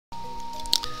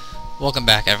Welcome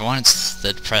back, everyone. It's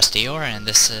the Depressed Eeyore, and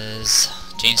this is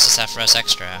Genius of Sappheiros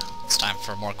Extra. It's time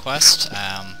for more quest.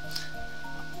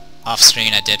 Off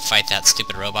screen I did fight that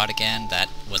stupid robot again that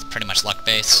was pretty much luck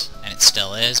based, and it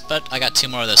still is, but I got two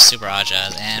more of those Super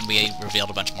Ajas, and we revealed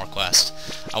a bunch more quests.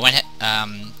 I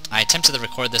attempted to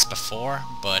record this before,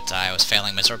 but I was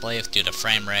failing miserably due to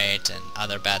frame rate and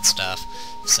other bad stuff,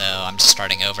 so I'm just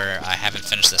starting over. I haven't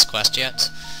finished this quest yet.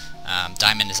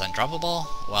 Diamond is undroppable.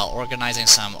 While organizing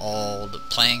some old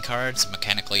playing cards,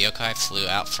 mechanical yokai flew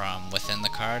out from within the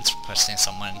cards, requesting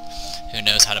someone who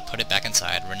knows how to put it back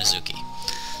inside, Rinazuki.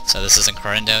 So this isn't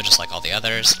Corrindo, just like all the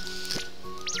others.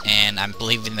 And I'm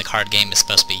believing the card game is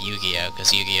supposed to be Yu-Gi-Oh,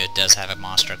 because Yu-Gi-Oh does have a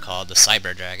monster called the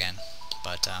Cyber Dragon.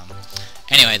 But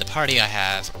anyway, the party I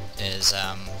have is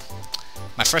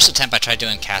my first attempt I tried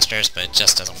doing casters, but it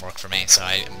just doesn't work for me. So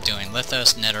I'm doing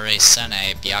Lithos, Nidori,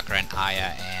 Sene, Byakuren,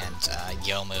 Aya, and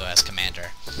Yomu as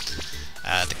commander.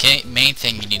 The main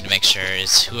thing you need to make sure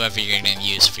is whoever you're going to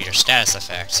use for your status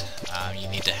effect, you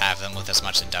need to have them with as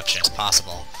much induction as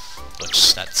possible,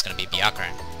 which that's going to be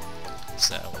Byakuren.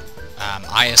 So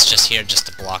Aya's just here just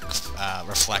to block,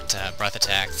 reflect breath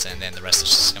attacks, and then the rest is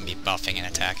just going to be buffing and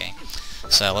attacking.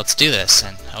 So let's do this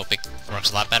and hope it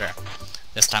works a lot better.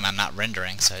 This time I'm not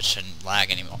rendering, so it shouldn't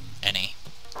lag any.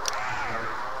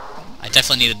 I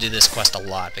definitely need to do this quest a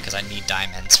lot because I need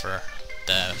diamonds for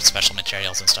the special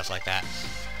materials and stuff like that.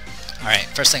 Alright,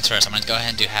 first things first, I'm going to go ahead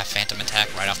and do half phantom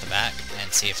attack right off the bat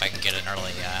and see if I can get an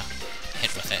early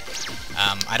hit with it.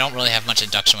 I don't really have much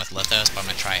induction with Lithos, but I'm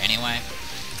going to try anyway.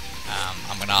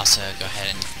 I'm going to also go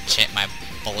ahead and chant my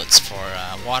bullets for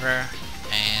water,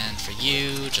 and for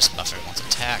you, just buff everyone's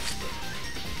attack.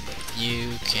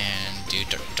 You can do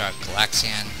Dark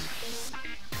Galaxian.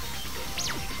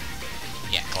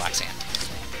 Yeah, Galaxian.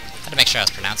 Had to make sure I was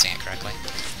pronouncing it correctly.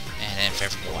 And then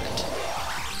Favorable Wind.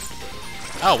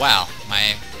 Oh wow,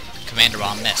 my Commander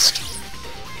Bomb missed.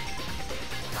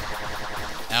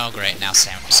 Oh great, now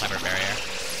Cyber Barrier.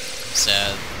 So,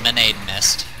 Menade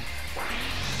missed.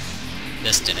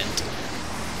 This didn't.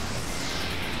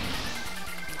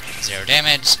 0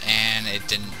 damage, and it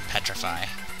didn't Petrify.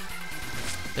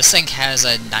 This thing has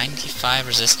a 95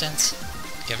 resistance,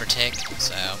 give or take,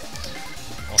 so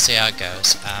we'll see how it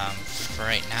goes. For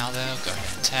right now though, go ahead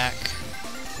and attack.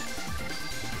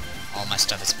 All my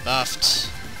stuff is buffed.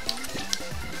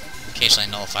 Occasionally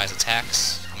nullifies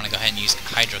attacks. I'm going to go ahead and use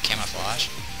Hydro Camouflage,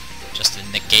 just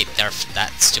to negate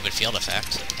that stupid field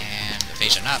effect, and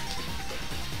evasion up.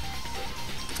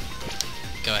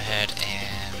 Go ahead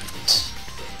and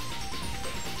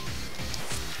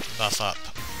buff up.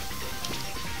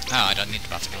 Oh, I don't need to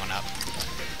buff anyone up.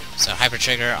 So Hyper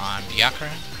Trigger on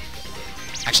Byakuren.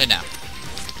 Actually, no.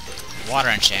 Water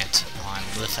Enchant on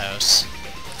Lithos.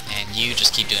 And you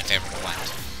just keep doing Favorable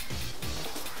Wind.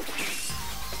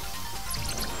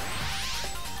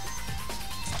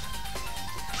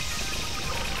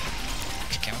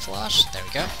 Camouflage. There we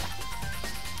go.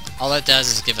 All that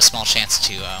does is give a small chance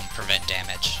to prevent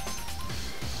damage.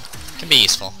 Can be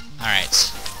useful.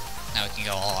 Alright. Now we can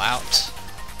go all out.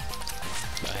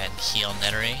 Go ahead and heal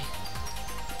Nidori.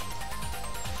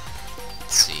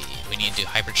 Let's see, we need to do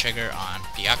Hyper Trigger on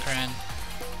Byakuren.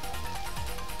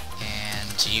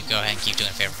 And you go ahead and keep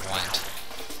doing Favorable Wind.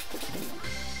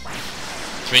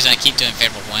 The reason I keep doing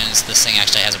Favorable Wind is this thing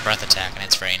actually has a breath attack and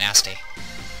it's very nasty.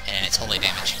 And it's holy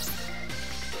damage.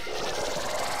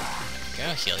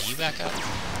 Go, heal you back up.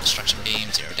 Destruction Beam,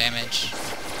 0 damage.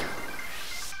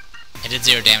 It did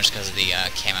 0 damage because of the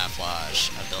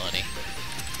camouflage ability.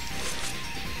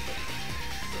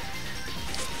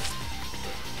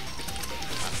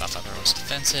 Buff up everyone's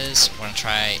defenses. We're gonna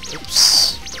try,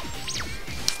 oops,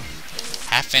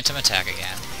 half phantom attack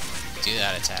again. Do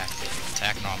that attack.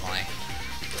 Attack normally.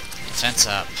 Defense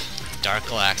up. Dark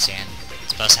Galaxian.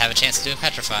 Supposed to have a chance to do a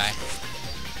Petrify.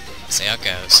 Let's see how it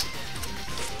goes.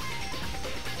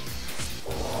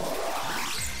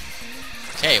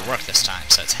 Okay, it worked this time,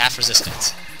 so it's half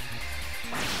resistance.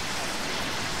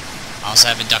 Also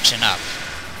have induction up.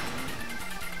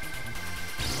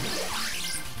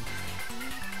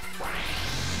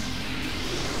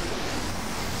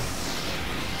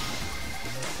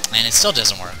 And it still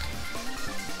doesn't work.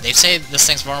 They say this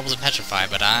thing's vulnerable to Petrify,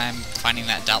 but I'm finding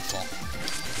that doubtful.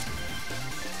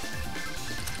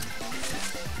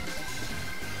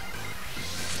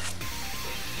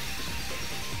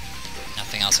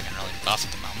 Nothing else I can really buff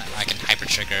at the moment. I can Hyper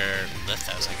Trigger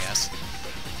Lithos, I guess.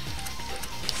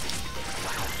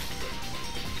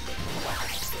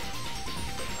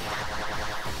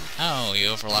 Oh, you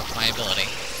overlapped my ability.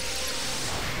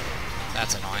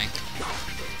 That's annoying.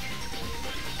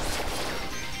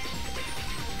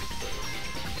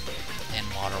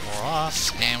 water wore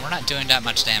off, and we're not doing that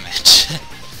much damage.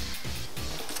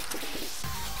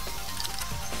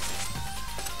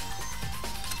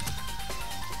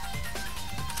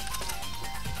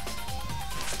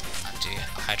 Undo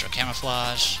hydro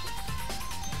camouflage.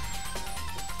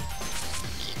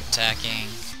 Keep attacking.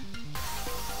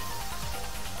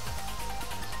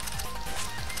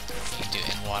 You do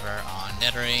in water on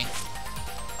Nidori,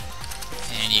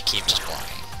 and you keep just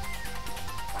blocking.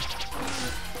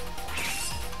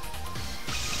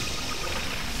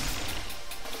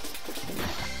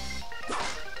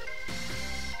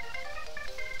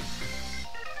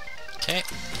 Okay.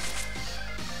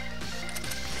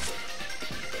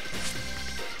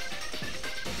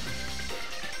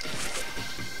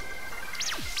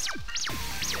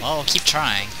 Well, we'll keep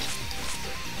trying.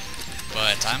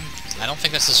 But I don't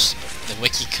think this is... the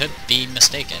wiki could be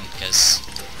mistaken, because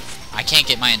I can't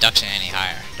get my induction any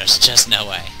higher. There's just no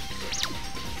way.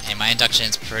 And my induction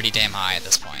is pretty damn high at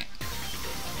this point.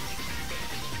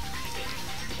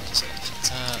 Just get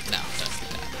defense up. No, don't do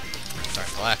that. Dark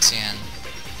Galaxian.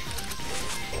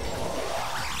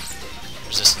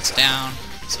 Resistance down,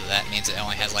 so that means it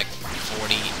only has like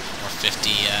 40 or 50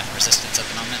 resistance at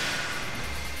the moment.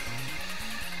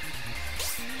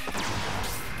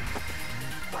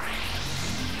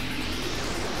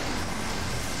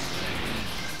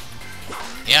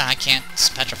 Yeah, I can't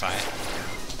petrify it.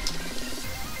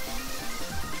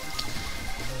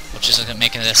 Which is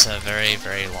making this a very,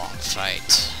 very long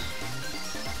fight.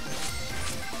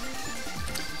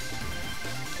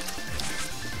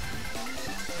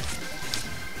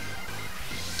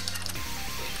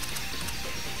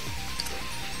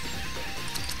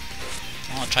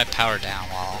 I'll try power down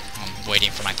while I'm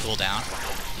waiting for my cooldown.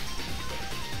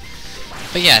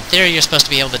 But yeah, in theory you're supposed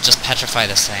to be able to just petrify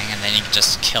this thing and then you can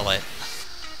just kill it.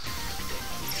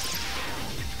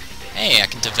 Hey, I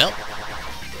can develop.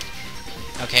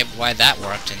 Okay, why that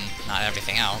worked and not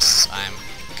everything else, I'm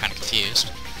kind of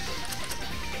confused.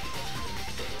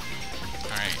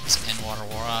 Alright, in water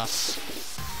wore off.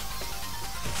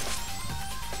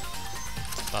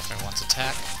 Buff everyone's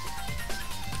attack.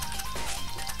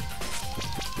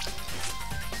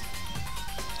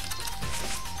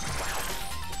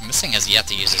 This thing has yet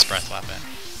to use his breath weapon.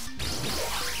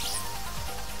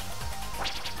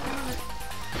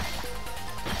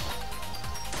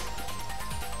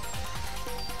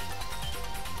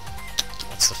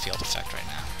 What's the field effect right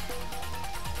now?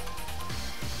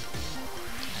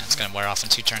 Yeah, it's gonna wear off in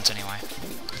 2 turns anyway.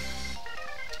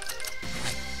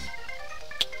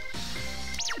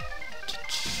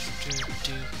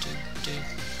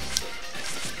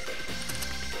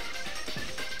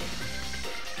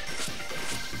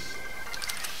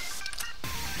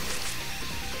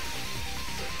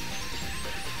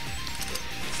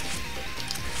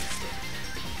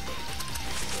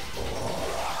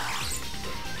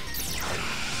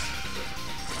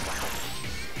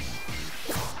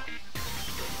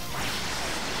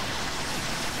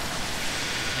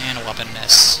 And a weapon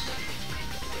miss.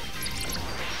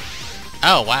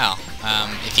 Oh, wow.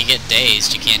 If you get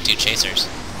dazed, you can't do chasers.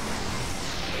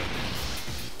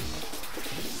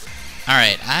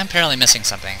 Alright, I'm apparently missing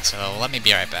something, so let me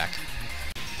be right back.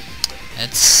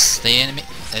 It's the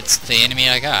enemy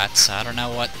I got, so I don't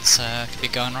know what could be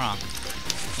going wrong.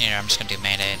 Here, I'm just gonna do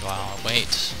main aid while I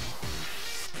wait.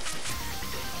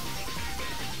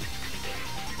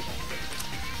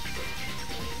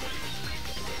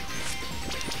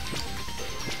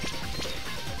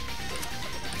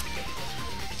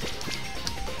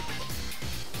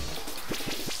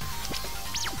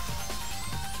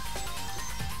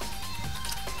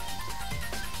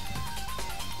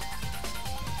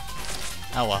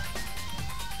 Oh well.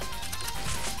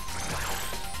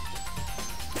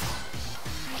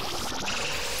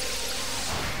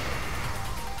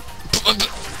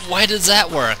 Why does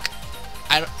that work?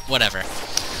 Whatever.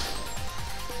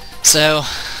 So,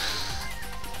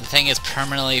 the thing is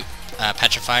permanently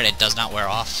petrified. It does not wear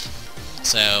off.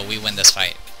 So, we win this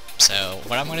fight. So,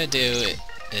 what I'm going to do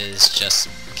is just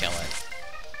kill it.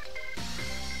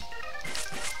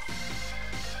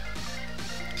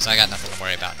 Because I got nothing to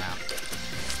worry about now.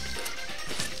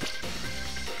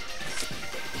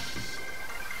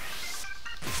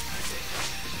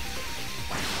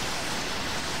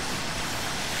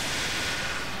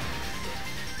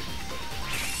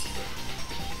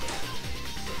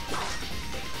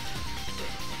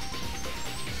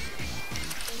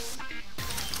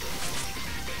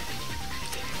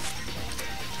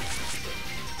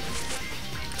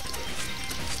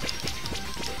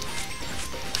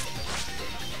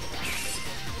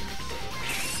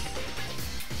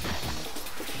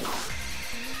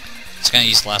 just gonna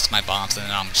use the last of my bombs and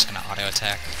then I'm just gonna auto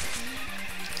attack.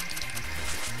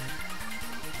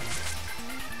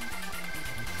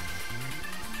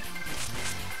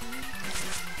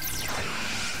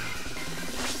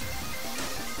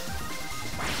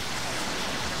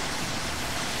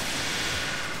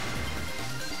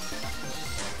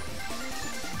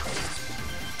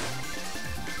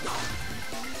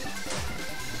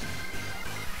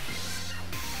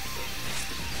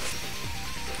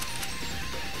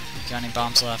 Got any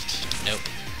bombs left? Nope.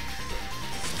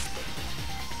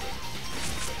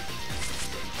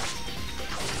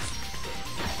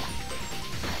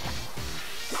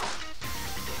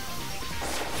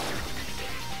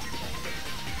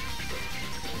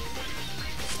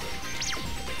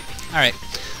 Alright,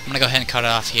 I'm gonna go ahead and cut it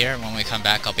off here. When we come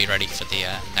back, I'll be ready for the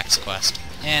next quest.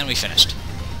 And we finished.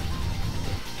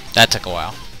 That took a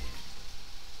while.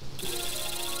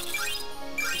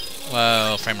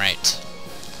 Whoa, frame rate.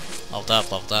 Leveled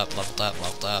up, leveled up, leveled up,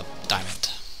 leveled up.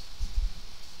 Diamond.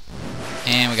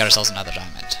 And we got ourselves another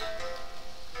diamond.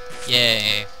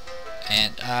 Yay!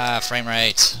 And, frame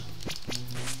rate.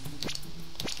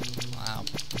 Wow.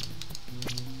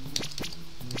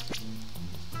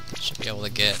 Should be able to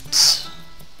get...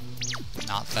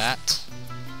 not that.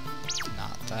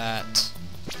 Not that.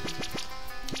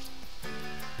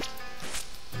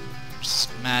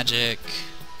 Just magic.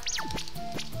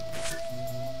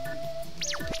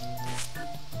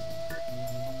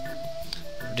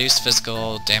 Reduce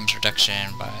physical damage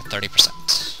reduction by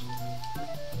 30%.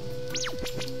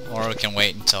 Or we can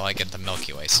wait until I get the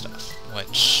Milky Way stuff,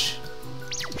 which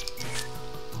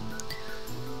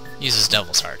uses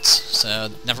Devil's Hearts. So,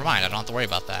 never mind, I don't have to worry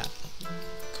about that.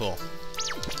 Cool.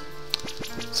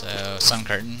 So, Sun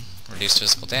Curtain, reduce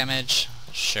physical damage.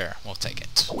 Sure, we'll take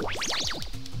it.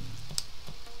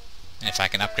 And if I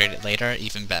can upgrade it later,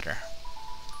 even better.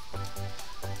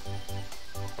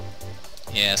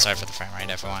 Yeah, sorry for the frame rate,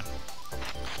 everyone.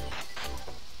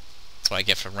 That's what I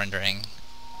get for rendering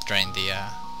during the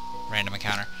random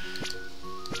encounter.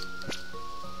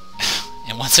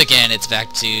 And once again, it's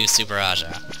back to Super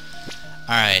Aja.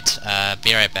 Alright,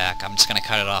 be right back. I'm just gonna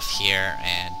cut it off here,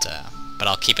 and but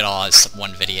I'll keep it all as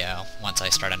one video once I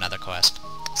start another quest.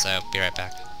 So, be right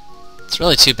back. It's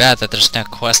really too bad that there's no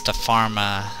quest to farm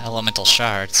elemental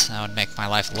shards. That would make my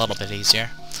life a little bit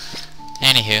easier.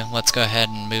 Anywho, let's go ahead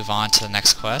and move on to the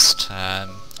next quest. I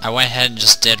went ahead and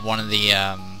just did one of the,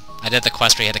 I did the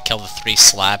quest where you had to kill the 3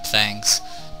 slab things,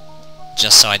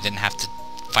 just so I didn't have to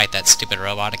fight that stupid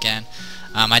robot again.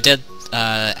 I did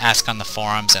ask on the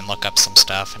forums and look up some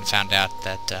stuff and found out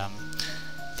that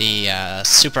the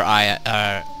Super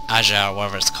Aja, or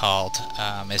whatever it's called,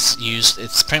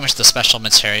 it's pretty much the special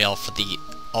material for the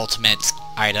ultimate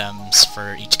items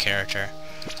for each character.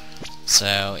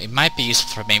 So it might be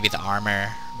useful for maybe the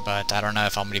armor, but I don't know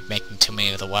if I'm going to be making too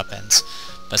many of the weapons.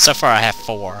 But so far I have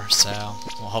 4, so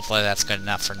well, hopefully that's good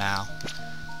enough for now.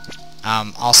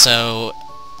 Also,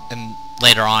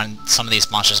 later on, some of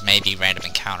these monsters may be random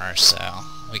encounters, so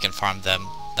we can farm them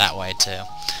that way too.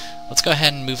 Let's go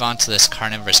ahead and move on to this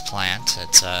carnivorous plant.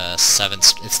 It's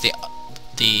it's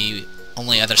the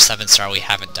only other 7-star we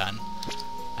haven't done,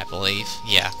 I believe.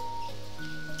 Yeah.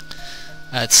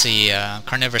 Let's see, a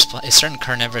certain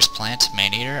carnivorous plant,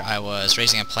 man-eater. I was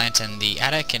raising a plant in the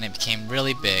attic and it became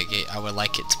really big. I would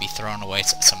like it to be thrown away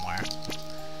somewhere.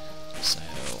 So,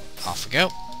 off we go.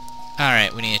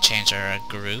 Alright, we need to change our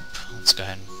group. Let's go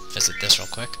ahead and visit this real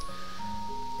quick.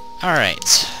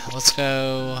 Alright, let's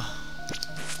go...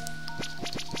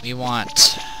 We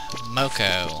want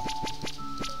Mokou,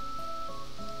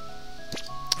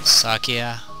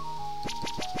 Sakya,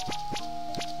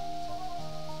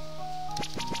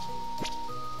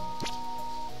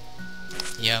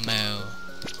 Yomu,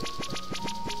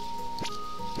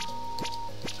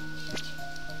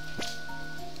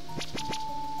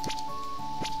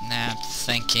 now I'm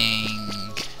thinking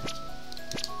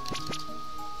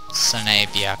Sune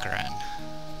Byakuren,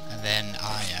 and then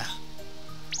Aya.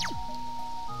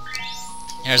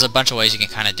 There's a bunch of ways you can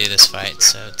kind of do this fight,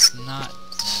 so it's not...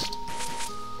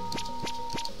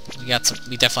 We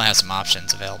definitely have some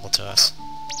options available to us.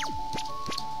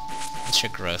 What's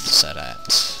your growth set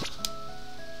at?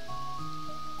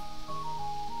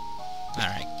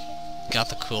 Alright, got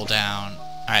the cooldown.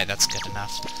 Alright, that's good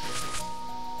enough.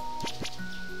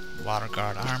 Water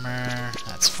guard armor,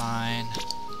 that's fine.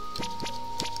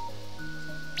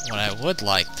 What I would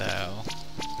like, though,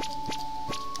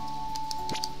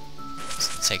 is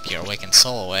to take your awakened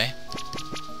soul away.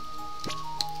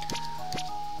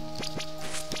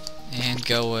 And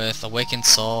go with awakened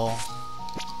soul.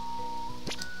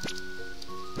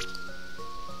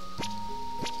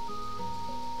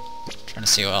 Trying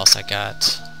to see what else I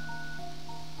got.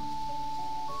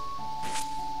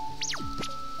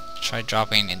 Try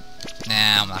dropping in.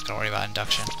 Nah, I'm not gonna worry about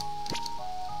induction.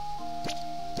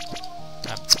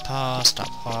 Rabbit's paw,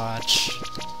 stopwatch.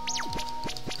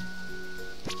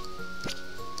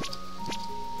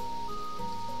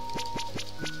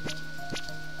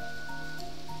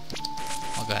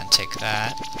 I'll go ahead and take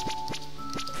that.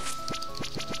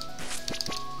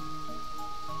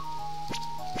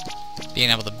 Being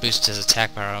able to boost his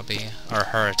attack power will be, or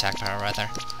her attack power rather,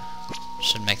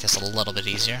 should make this a little bit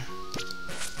easier.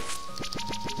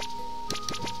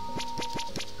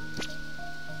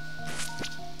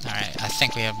 Alright, I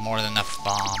think we have more than enough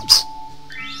bombs.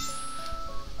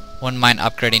 Wouldn't mind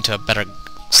upgrading to a better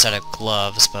set of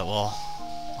gloves, but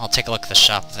I'll take a look at the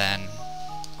shop then.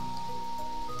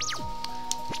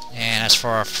 And as for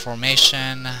our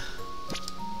formation,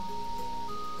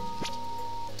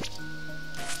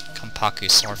 Kampaku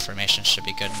sword formation should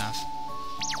be good enough.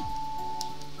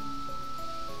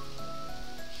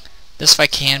 This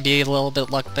fight can be a little bit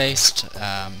luck based,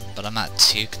 but I'm not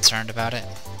too concerned about it.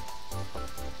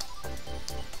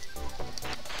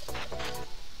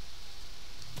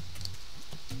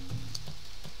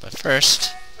 But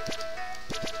first,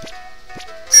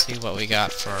 see what we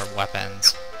got for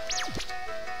weapons.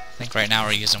 I think right now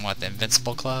we're using what, the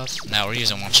invincible glove? No, we're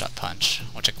using one-shot punch,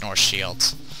 which ignores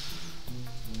shields.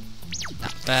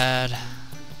 Not bad.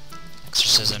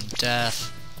 Exorcism,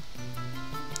 death.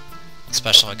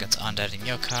 Special against undead and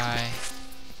yokai.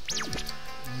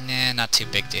 Nah, not too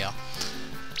big deal.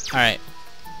 Alright.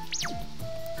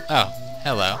 Oh,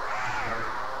 hello.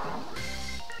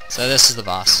 So this is the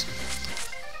boss.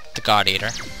 The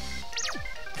Godeater.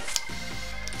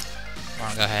 We're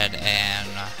gonna go ahead and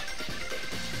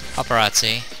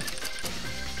Paparazzi,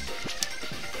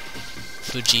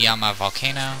 Fujiyama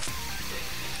Volcano,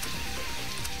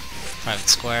 Private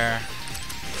Square,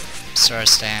 Sora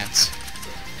Stance,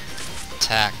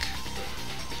 Attack.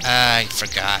 I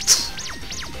forgot.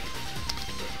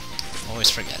 Always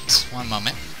forget. One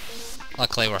moment.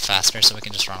 Luckily we're faster, so we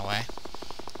can just run away.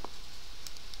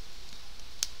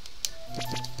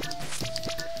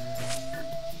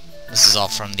 This is all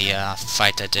from the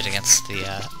fight I did against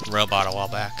the robot a while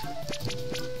back.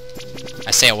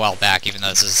 I say a while back, even though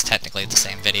this is technically the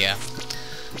same video.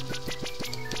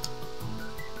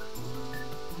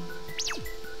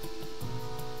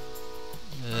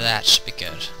 That should be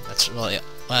good. That's really,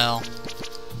 well,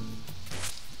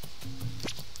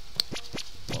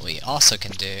 what we also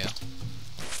can do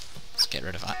is get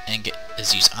rid of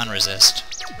is use unresist,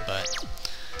 but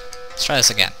let's try this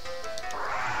again.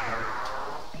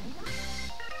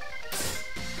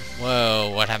 Whoa,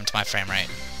 what happened to my frame rate?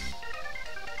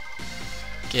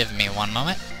 Give me one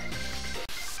moment.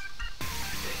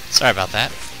 Sorry about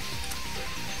that.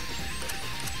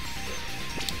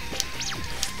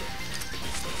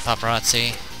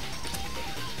 Paparazzi,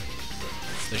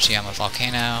 Fujiyama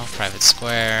Volcano, Private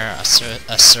Square,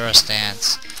 Asura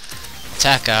Stance,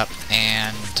 Attack Up,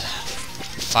 and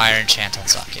Fire Enchant on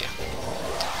Sakya.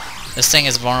 This thing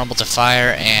is vulnerable to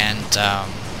fire and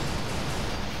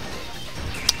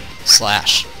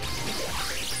slash.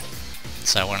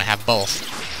 So we're gonna have both.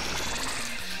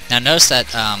 Now notice that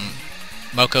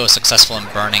Mokou is successful in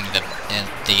burning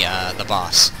the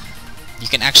boss. You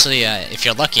can actually, if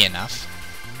you're lucky enough,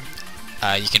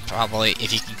 you can probably,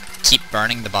 if you can keep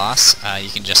burning the boss, you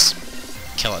can just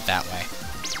kill it that way.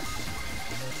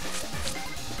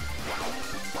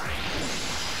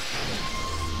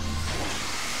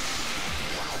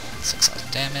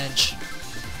 $6,000 damage.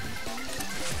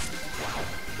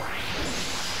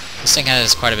 This thing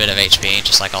has quite a bit of HP,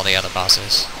 just like all the other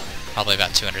bosses. Probably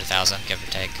about 200,000, give or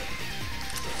take.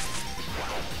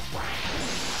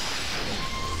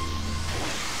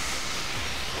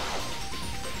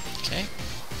 Okay,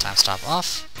 time stop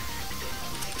off.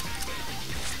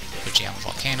 Fujiyama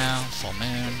Volcano, full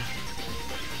moon.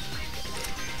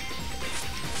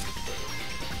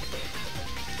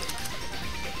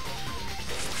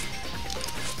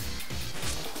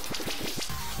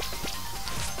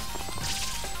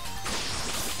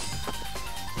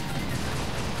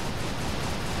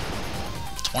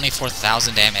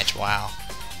 $24,000 damage, wow.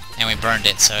 And we burned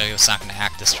it, so it was not going to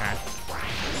act this turn.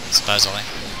 Supposedly.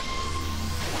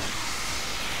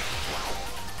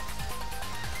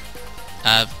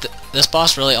 This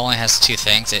boss really only has two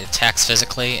things. It attacks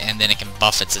physically, and then it can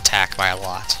buff its attack by a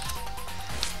lot.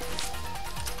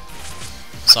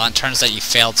 So on turns that you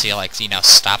fail to, like, you know,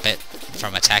 stop it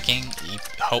from attacking,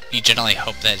 you generally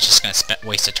hope that it's just going to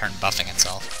waste a turn buffing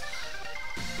itself.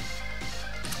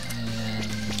 And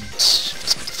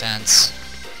defense.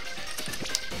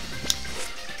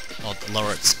 Will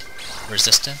lower its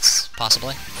resistance,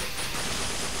 possibly.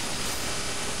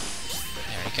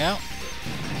 There we go.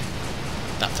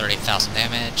 About 30,000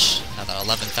 damage. Another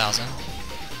 11,000.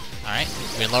 Alright,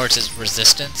 we lowered its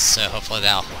resistance, so hopefully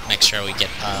that'll make sure we get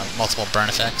multiple burn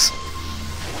effects.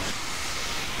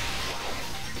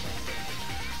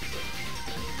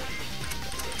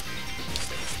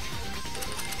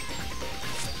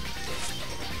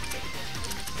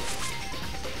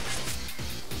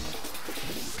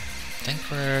 I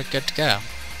think we're good to go.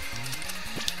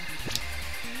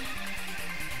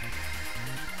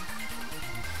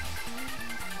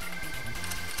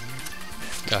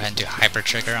 Go ahead and do Hyper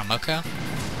Trigger on Mokou.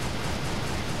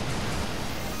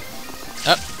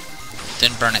 Oh!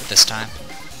 Didn't burn it this time.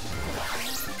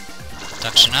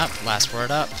 Induction up, last word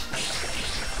up.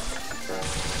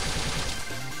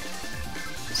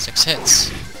 6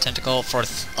 hits. Tentacle for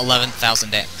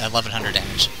 1100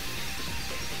 damage.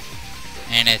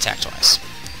 And it attacked twice.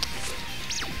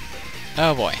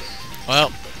 Oh boy.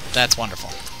 Well, that's wonderful.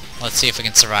 Let's see if we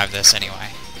can survive this anyway.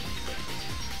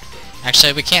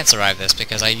 Actually, we can't survive this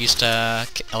because I used a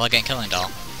Elegant Killing Doll.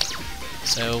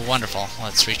 So, wonderful.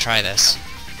 Let's retry this.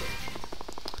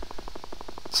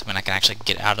 So when I can actually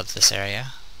get out of this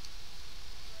area.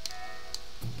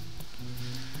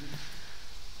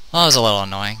 Well, it was a little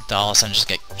annoying to all of a sudden just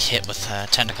get hit with a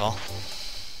tentacle.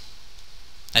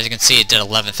 As you can see, it did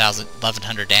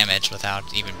 1100 damage without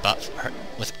even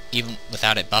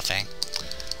without it buffing.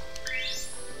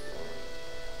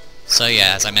 So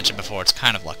yeah, as I mentioned before, it's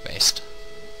kind of luck-based.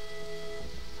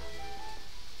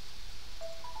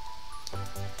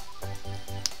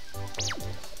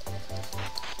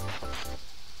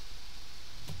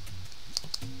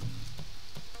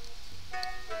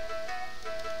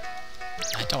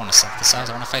 I don't want to synthesize,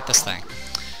 I want to fight this thing.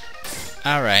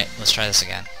 Alright, let's try this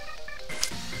again.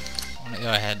 I'm going to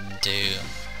go ahead and do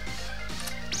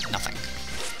nothing.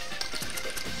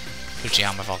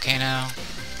 Fujiyama Volcano.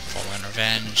 Full Moon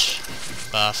Revenge,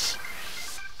 buff,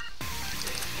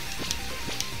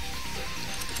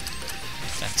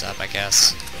 defense up, I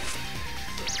guess,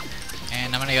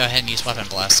 and I'm gonna go ahead and use Weapon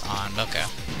Bless on Mokou.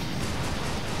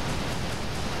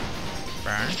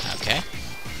 Burn, okay.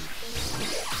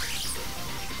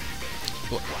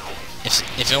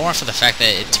 If it weren't for the fact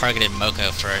that it targeted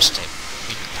Mokou first,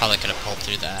 we probably could have pulled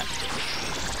through that.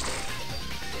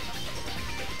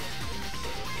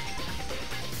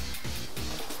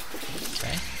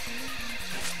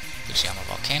 Fujiyama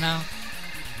Volcano.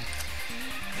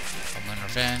 Full Moon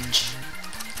Revenge.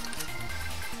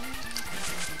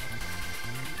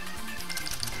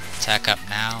 Attack up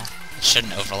now. It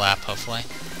shouldn't overlap, hopefully.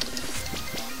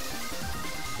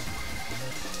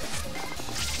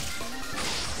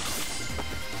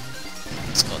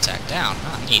 Let's go attack down.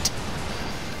 Ah, neat.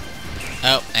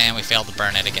 Oh, and we failed to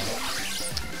burn it again.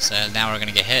 So now we're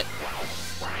gonna get hit.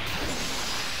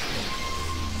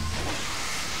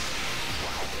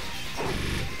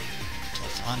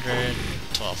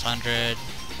 1200.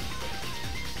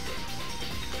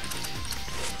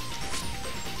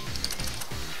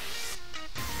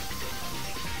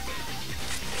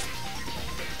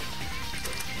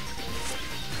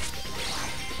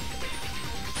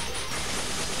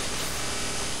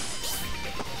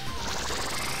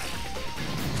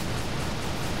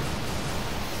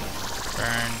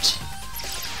 Burned.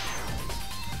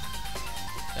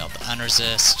 Failed to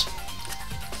unresist.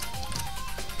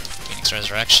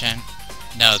 Resurrection.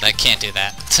 No, that can't do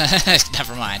that.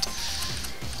 Never mind.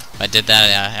 If I did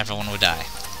that, everyone would die.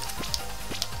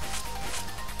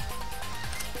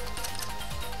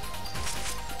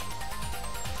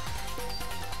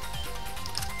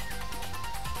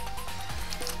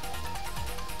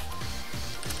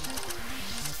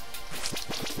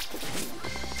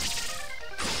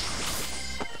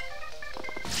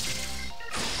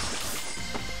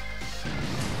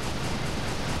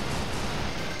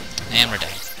 And we're dead.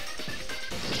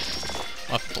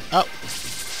 Oh!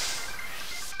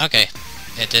 Okay,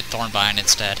 it did Thornbind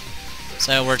instead.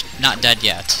 So we're not dead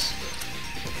yet.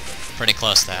 Pretty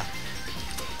close though.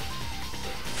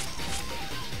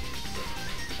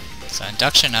 So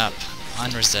induction up,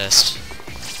 unresist.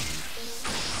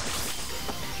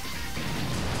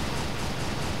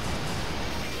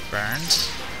 Burned.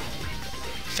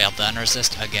 Failed to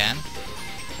unresist again.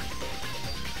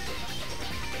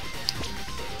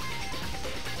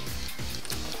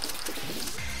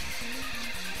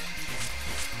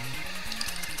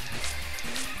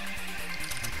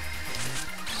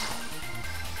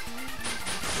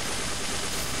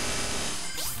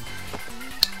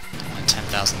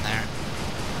 There.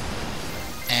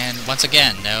 And once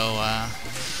again, no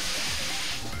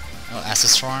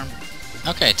Acid Storm.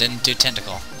 Okay, it didn't do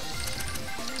tentacle.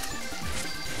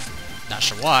 Not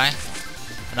sure why,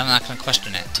 but I'm not going to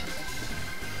question it.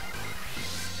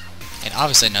 It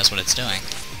obviously knows what it's doing.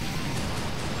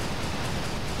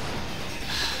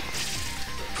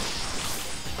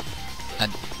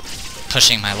 I'm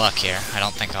pushing my luck here. I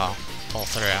don't think I'll pull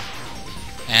through.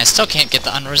 And I still can't get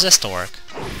the unresist to work.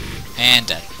 And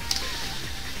dead.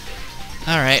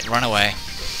 Alright, run away.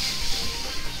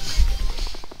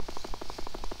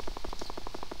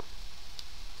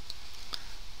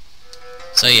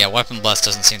 So yeah, Weapon Blast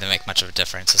doesn't seem to make much of a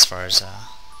difference as far as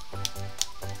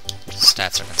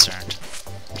stats are concerned.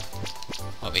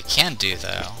 What we can do,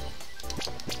 though...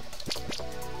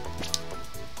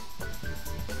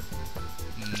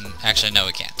 actually, no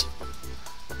we can't.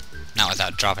 Not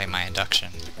without dropping my induction.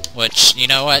 Which, you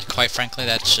know what, quite frankly,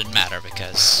 that shouldn't matter,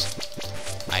 because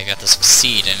I got to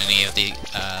succeed in any of the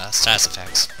status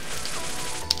effects.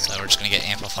 So we're just gonna get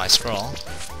Amplify Scroll,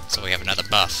 so we have another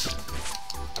buff.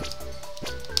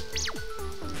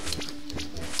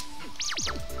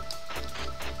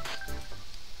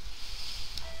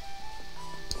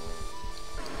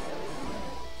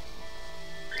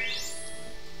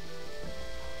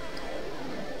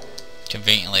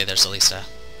 Conveniently, there's at least a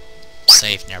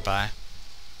save nearby.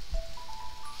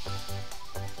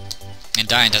 And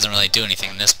dying doesn't really do anything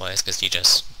in this place, because you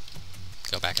just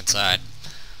go back inside.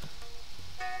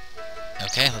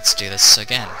 Okay, let's do this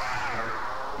again.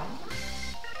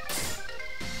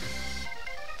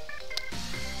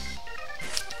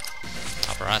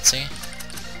 Paparazzi.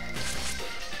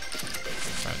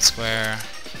 Front square.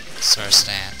 Star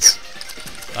stance.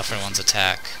 Buffer one's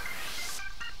attack.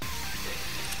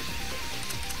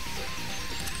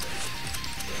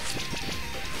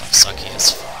 Sucky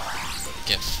is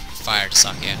get fired to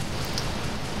Sakia.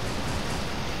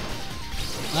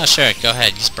 Oh sure, go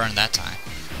ahead, use burn that time.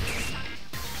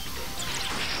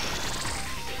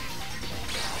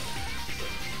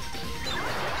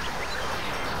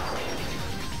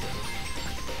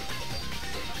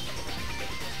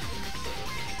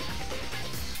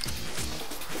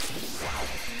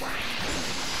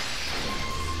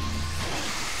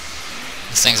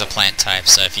 This thing's a plant type,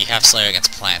 so if you have Slayer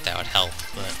against plant, that would help,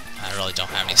 but I really don't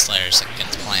have any Slayers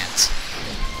against plants.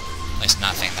 At least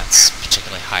nothing that's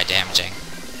particularly high damaging.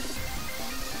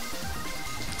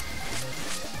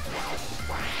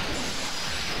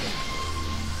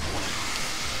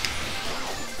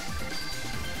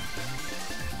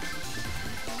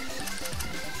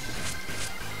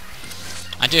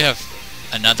 I do have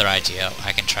another idea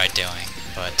I can try doing,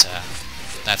 but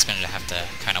that's going to have to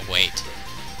kind of wait.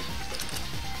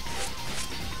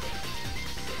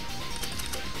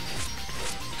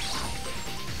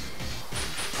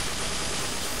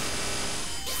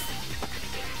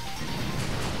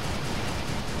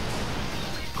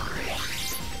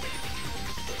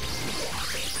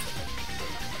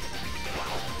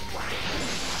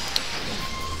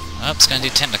 Oh, it's gonna do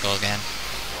Tentacle again.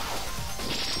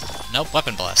 Nope,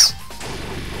 Weapon Blast.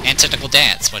 And Tentacle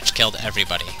Dance, which killed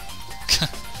everybody.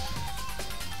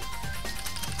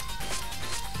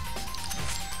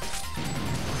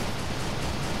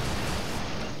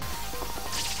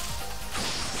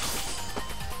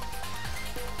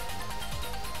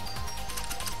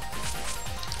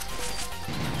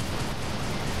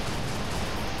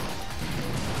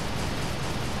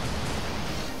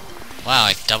 Wow,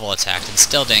 I double attacked and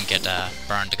still didn't get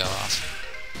burn to go off.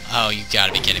 Oh, you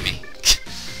gotta be kidding me.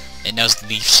 It knows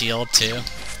Leaf Shield too?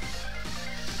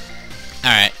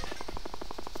 Alright.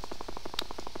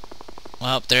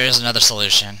 Well, there is another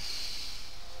solution.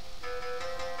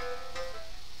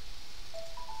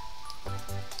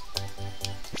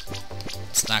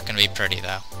 It's not gonna be pretty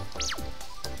though.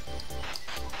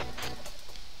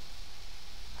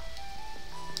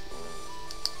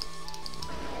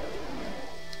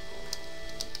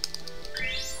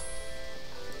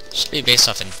 Should be based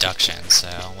off induction, so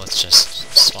let's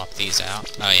just swap these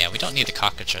out. Oh yeah, we don't need the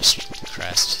Cockatrice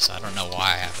crest, so I don't know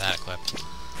why I have that equipped.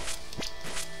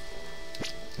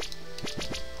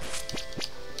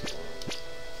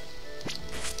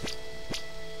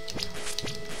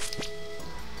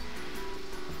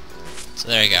 So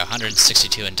there you go,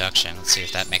 162 induction. Let's see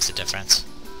if that makes a difference.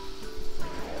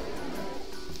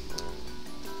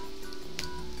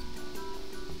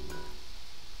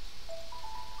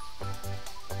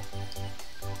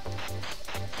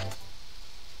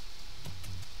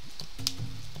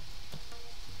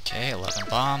 Okay, 11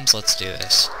 bombs, let's do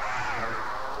this.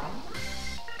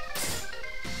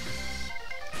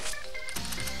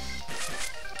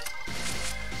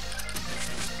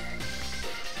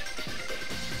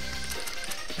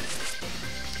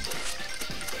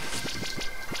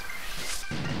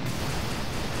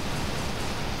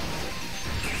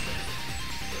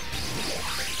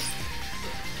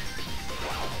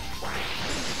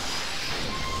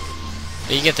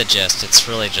 But you get the gist. It's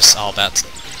really just all about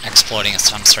exploiting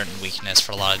some certain weakness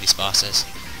for a lot of these bosses.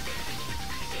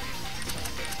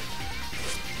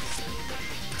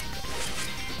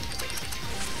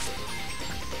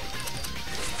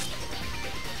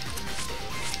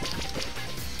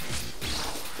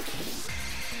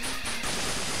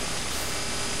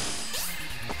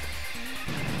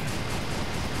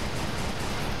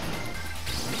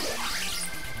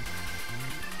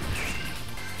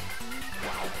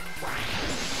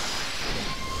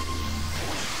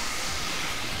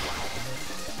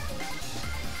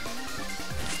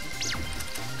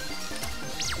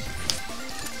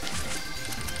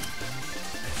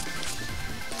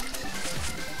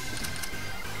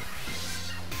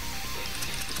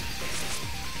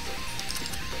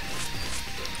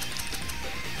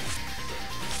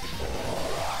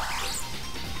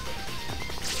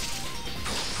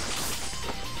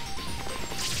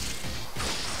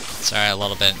 Sorry, a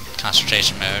little bit in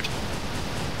concentration mode.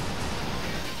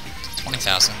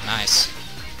 20,000, nice.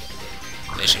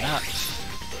 Vision up.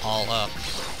 All up.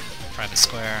 Private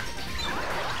square.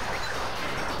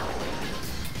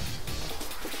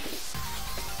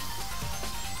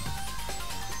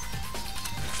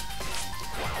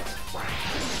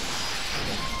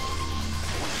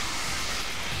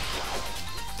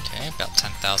 Okay, about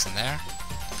 10,000 there.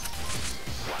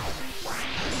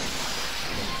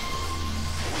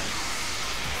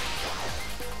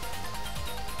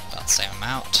 Same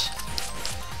amount.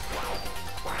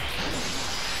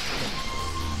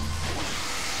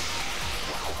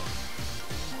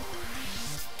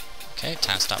 Okay,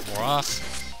 time stop wore off.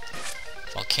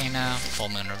 Volcano, full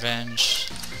moon revenge.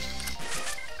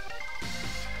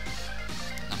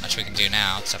 Not much we can do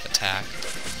now except attack.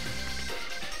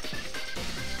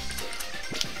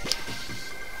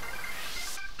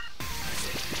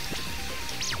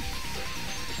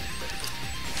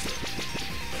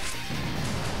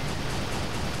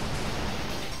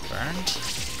 Burned.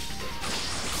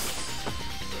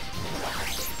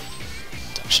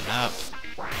 Dodging up.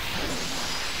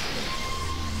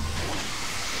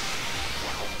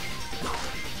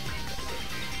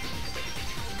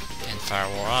 And fire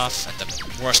wore off at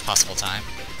the worst possible time.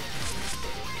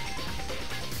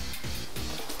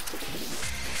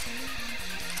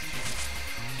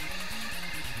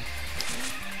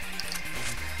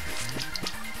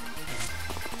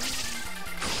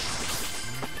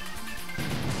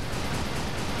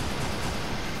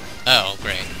 Oh,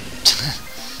 great.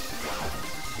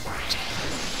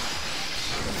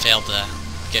 Failed to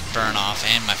get burn off,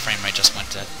 and my frame rate just went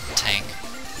to tank.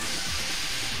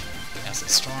 Acid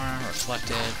Storm,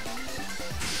 reflected.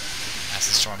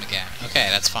 Acid Storm again. Okay,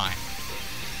 that's fine.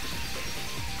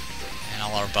 And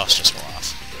all our buffs just wore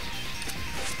off.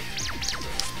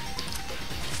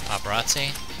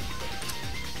 Paparazzi.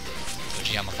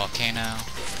 Fujiyama Volcano.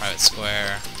 Private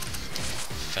Square.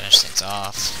 Finish things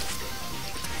off.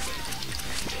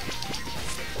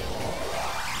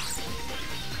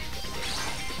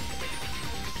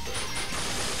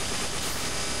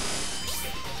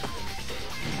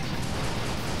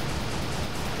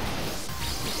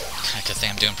 Good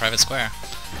thing I'm doing private square.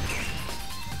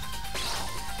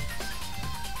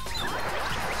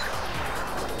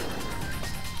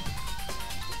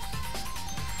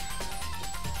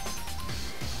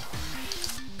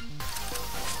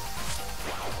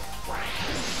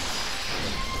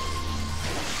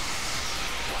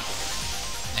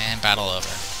 And battle over.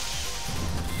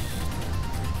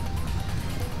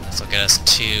 This will get us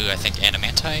to, I think,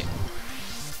 Adamantite.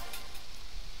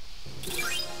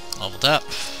 Leveled up.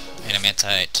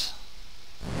 Adamantite.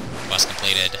 Quest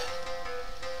completed.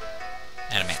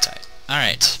 Adamantite.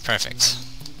 Alright, perfect.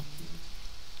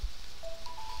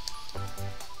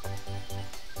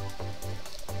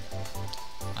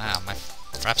 Wow, my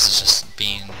Fraps is just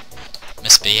being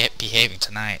misbehaving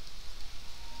tonight.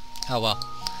 Oh well.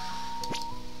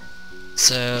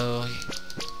 So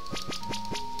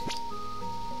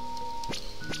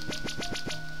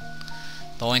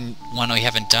the only one we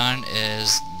haven't done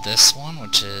is this one,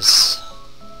 which is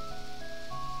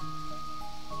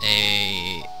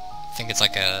I think it's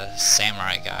like a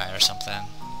samurai guy or something.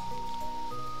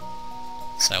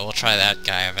 So we'll try that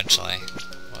guy eventually.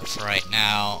 But for right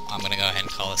now, I'm gonna go ahead and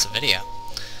call this a video.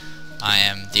 I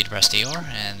am the Depressed Eeyore,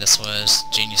 and this was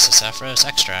Genius of Sappheiros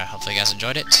Extra. Hopefully you guys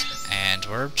enjoyed it, and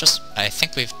I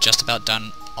think we've just about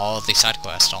done all of the side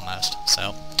quests almost.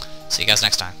 So, see you guys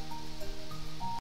next time.